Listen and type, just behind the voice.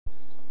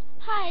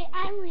Hi,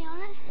 I'm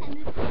Leona, and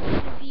this is going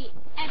to be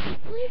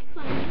epically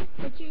funny,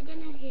 which you're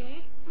going to hear,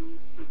 and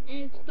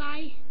it's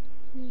by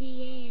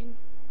Leanne.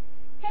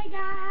 Hey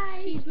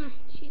guys!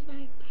 She's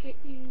my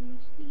partner,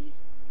 mostly.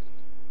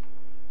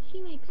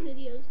 She makes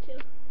videos too,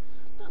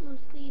 but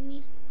mostly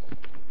me.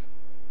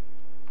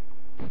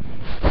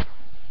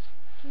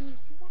 Can you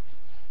see that?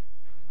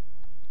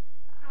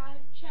 I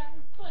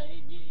tried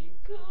playing it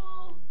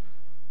cool,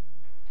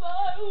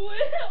 but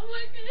when I'm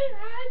looking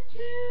at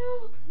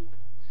you,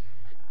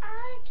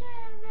 I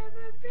can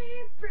never be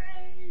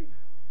brave,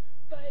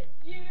 but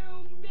you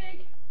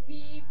make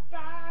me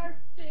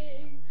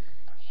barfing,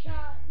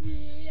 shot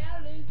me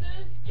out of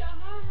the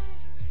sky.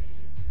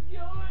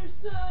 You're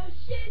so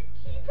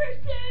shitty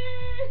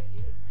person.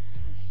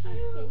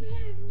 You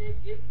can make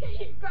you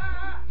say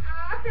bar,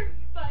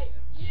 but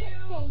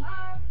you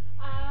are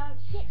a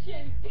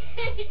shit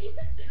face.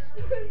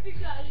 We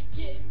gotta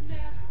get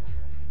now,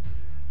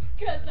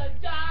 'cause I'm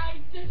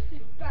dying to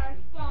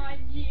barf on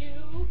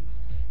you.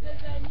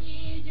 'Cause I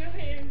need you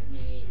hear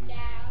me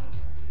now.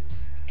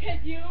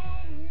 'Cause you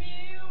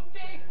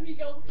make me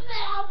go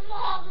blah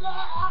blah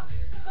blah.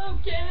 Oh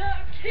get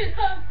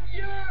up,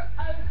 you're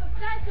a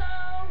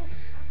potato.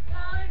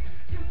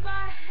 To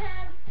my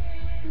head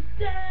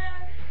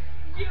instead.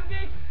 You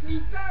make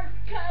me barf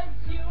 'cause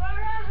you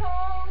are a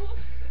hoe.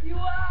 You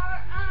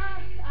are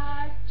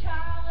a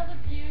child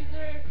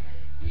abuser.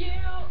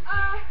 You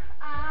are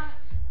a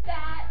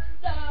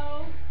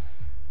fatso.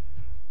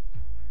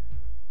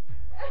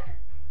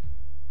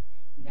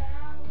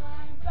 Now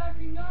I'm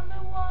barfing on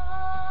the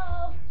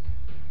wall.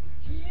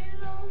 You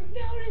don't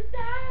notice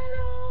at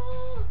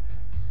all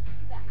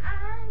that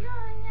I'm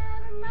going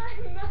out of my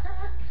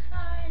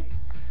mind,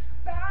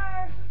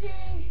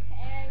 barfing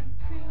and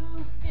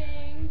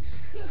pooping.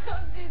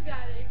 Don't do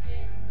that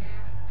again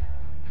now,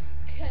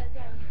 'cause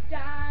I'm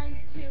dying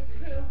to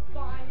poop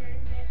on your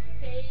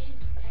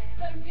face.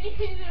 But me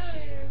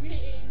to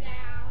me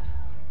now,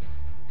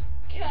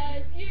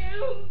 'cause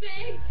you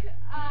make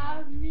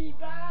me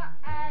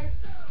barf.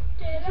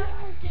 Get up,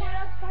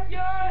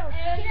 you're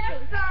in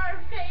a barf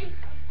face.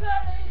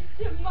 Put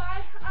into my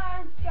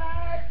arms,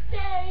 barf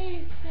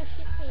face.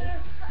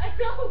 I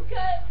don't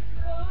get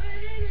what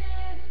it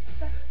is,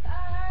 but I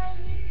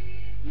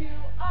need you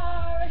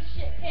are a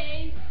shit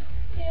face.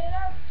 Get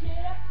up,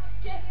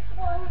 get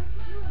one.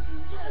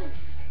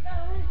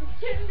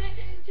 Turn it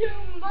into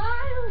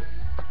miles.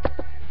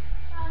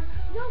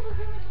 No,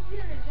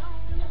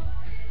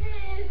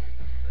 is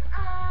I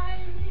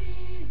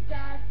need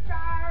that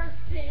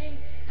barfing,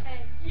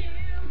 and you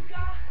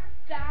got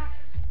that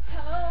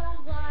whole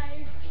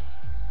life.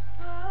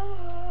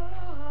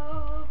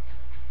 Oh,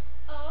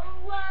 oh,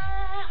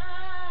 wow.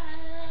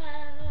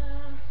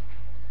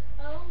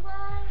 Oh,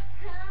 wow.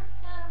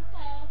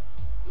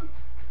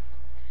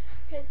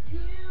 'Cause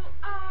you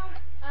are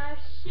a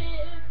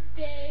shit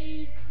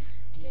face.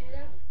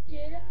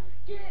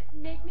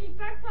 Make me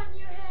barf on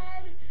your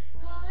head.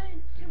 Call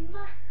into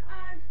my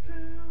arms,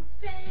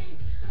 pooping.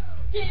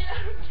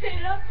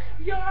 Get up,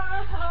 you're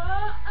a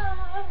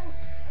hoe.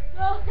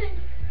 Roll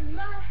into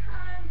my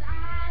arms,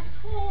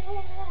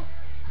 asshole.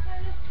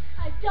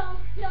 I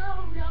don't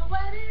know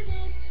what it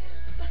is,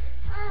 but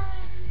I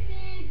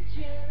need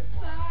your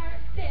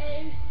barf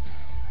face.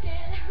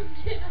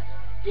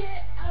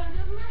 Get out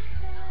of my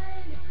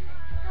head.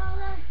 All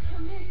I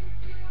come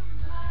into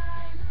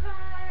my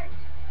part.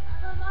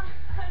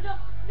 I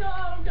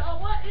don't know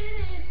what it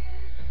is,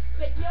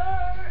 but you're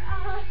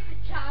a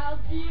child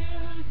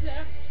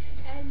abuser,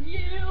 and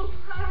you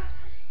are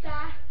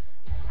that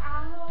I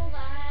don't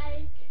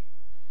like.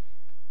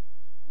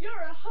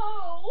 You're a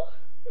hoe.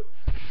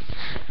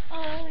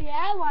 Oh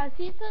yeah, want to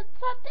see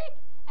something?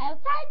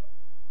 Outside?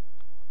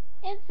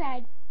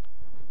 Inside.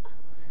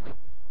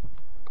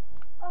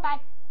 Oh. Bye.